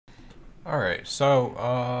Alright, so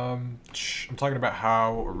I'm talking about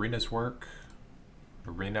how arenas work.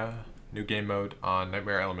 Arena, new game mode on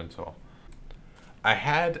Nightmare Elemental. I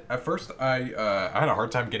had at first I had a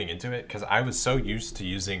hard time getting into it because I was so used to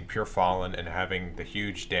using Pure Fallen and having the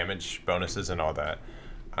huge damage bonuses and all that.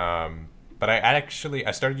 Um, but I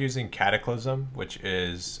started using Cataclysm, which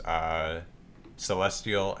is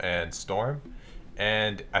Celestial and Storm,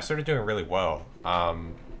 and I started doing really well.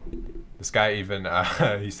 This guy even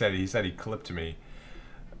he said he clipped me,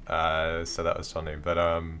 so that was funny.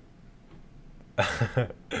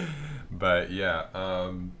 But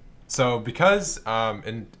yeah, so because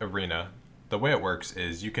in arena, the way it works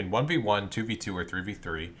is you can 1v1, 2v2, or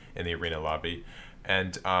 3v3 in the arena lobby,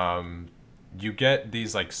 and you get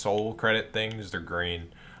these like soul credit things. They're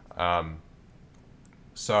green. Um,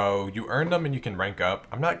 so you earn them and you can rank up.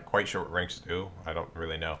 I'm not quite sure what ranks do. I don't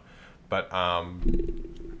really know, but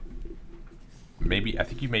maybe I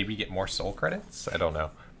think you maybe get more soul credits. I don't know,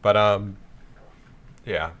 but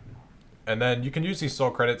yeah. And then you can use these soul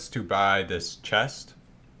credits to buy this chest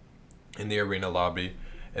in the arena lobby.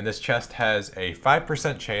 And this chest has a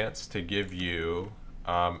 5% chance to give you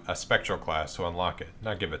a spectral class, so unlock it.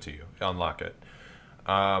 Not give it to you, unlock it.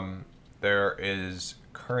 There is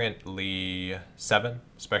currently 7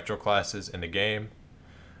 spectral classes in the game.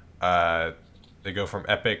 Uh, they go from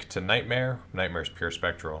epic to nightmare. Nightmare is pure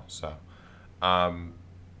spectral, so um,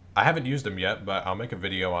 I haven't used them yet, but I'll make a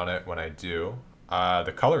video on it when I do.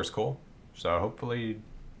 The color is cool, so hopefully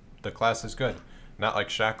the class is good. Not like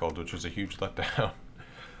Shackled, which was a huge letdown.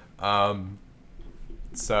 um,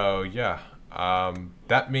 so yeah,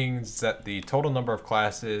 that means that the total number of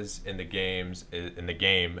classes in the game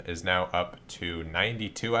is now up to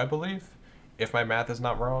 92, I believe, if my math is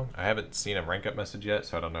not wrong. I haven't seen a rank up message yet,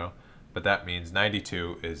 so I don't know. But that means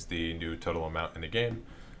 92 is the new total amount in the game.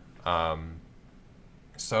 Um,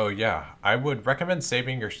 so yeah, I would recommend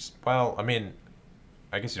saving your. Well, I mean,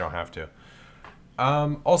 I guess you don't have to.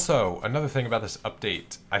 Also, another thing about this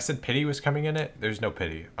update, I said pity was coming in it. There's no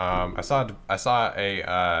pity. I saw a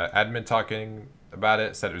admin talking about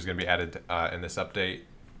it. Said it was going to be added in this update.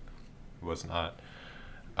 It was not.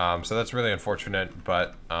 So that's really unfortunate.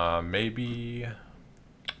 But maybe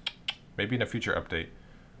in a future update.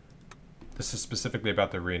 This is specifically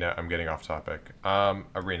about the arena. I'm getting off topic.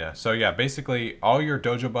 Arena. So yeah, basically all your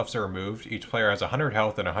dojo buffs are removed. Each player has 100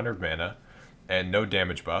 health and 100 mana, and no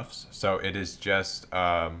damage buffs. So it is just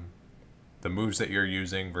the moves that you're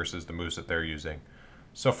using versus the moves that they're using.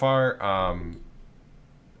 So far,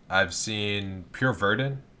 I've seen Pure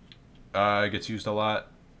Verdant gets used a lot.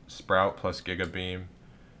 Sprout plus Giga Beam,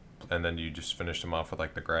 and then you just finish them off with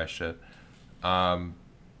like the grass shit. Um,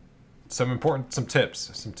 some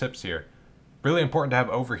tips here. Really important to have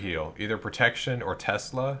overheal. Either protection or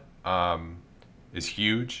Tesla is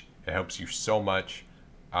huge. It helps you so much.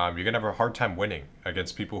 You're gonna have a hard time winning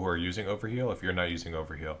against people who are using overheal if you're not using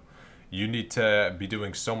overheal. You need to be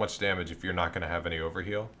doing so much damage if you're not gonna have any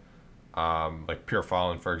overheal. Like Pure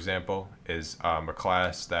Fallen, for example, is a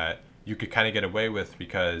class that you could kind of get away with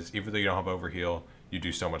because even though you don't have overheal, you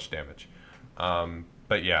do so much damage.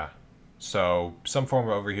 But yeah, so some form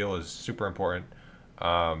of overheal is super important.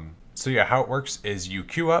 So yeah, how it works is you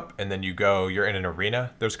queue up and then you're in an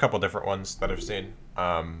arena. There's a couple different ones that I've seen.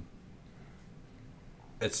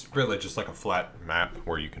 It's really just like a flat map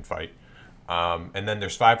where you can fight. And then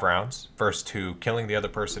there's 5 rounds. First to killing the other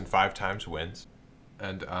person 5 times wins.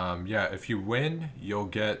 And yeah, if you win, you'll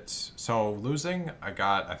get. So losing, I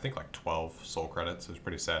got I think like 12 soul credits. It was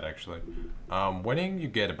pretty sad actually. Winning, you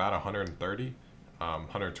get about 130,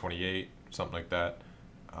 128, something like that.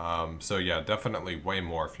 So yeah, definitely way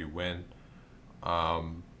more if you win.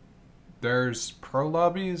 Um, there's pro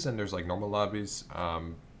lobbies and there's like normal lobbies.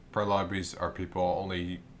 Pro lobbies are people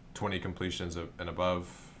only 20 completions and above.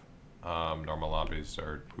 Normal lobbies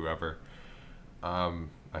or whoever.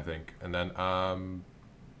 I think, and then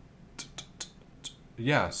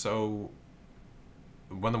yeah. So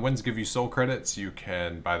when the wins give you soul credits, you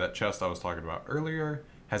can buy that chest I was talking about earlier.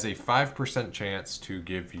 Has a 5% chance to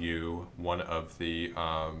give you one of the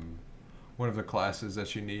classes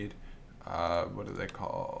that you need. What are they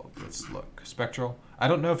called? Let's look. Spectral. I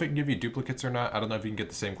don't know if it can give you duplicates or not. I don't know if you can get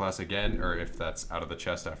the same class again or if that's out of the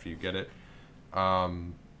chest after you get it.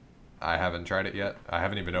 Um, I haven't tried it yet. I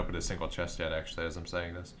haven't even opened a single chest yet, actually, as I'm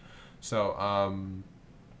saying this. So,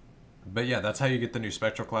 but yeah, that's how you get the new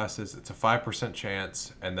spectral classes. It's a 5%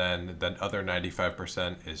 chance, and then the other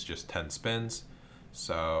 95% is just 10 spins.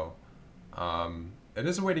 So, it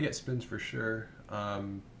is a way to get spins for sure.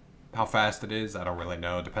 How fast it is, I don't really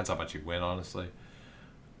know. It depends how much you win, honestly.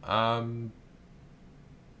 Um,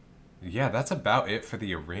 yeah, that's about it for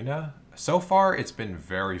the arena. So far, it's been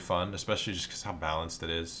very fun, especially just because how balanced it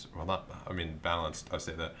is. Well, not, I mean, balanced, I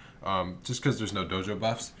say that. Just because there's no dojo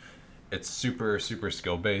buffs, it's super, super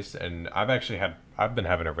skill based, and I've been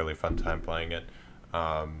having a really fun time playing it.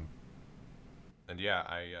 And yeah,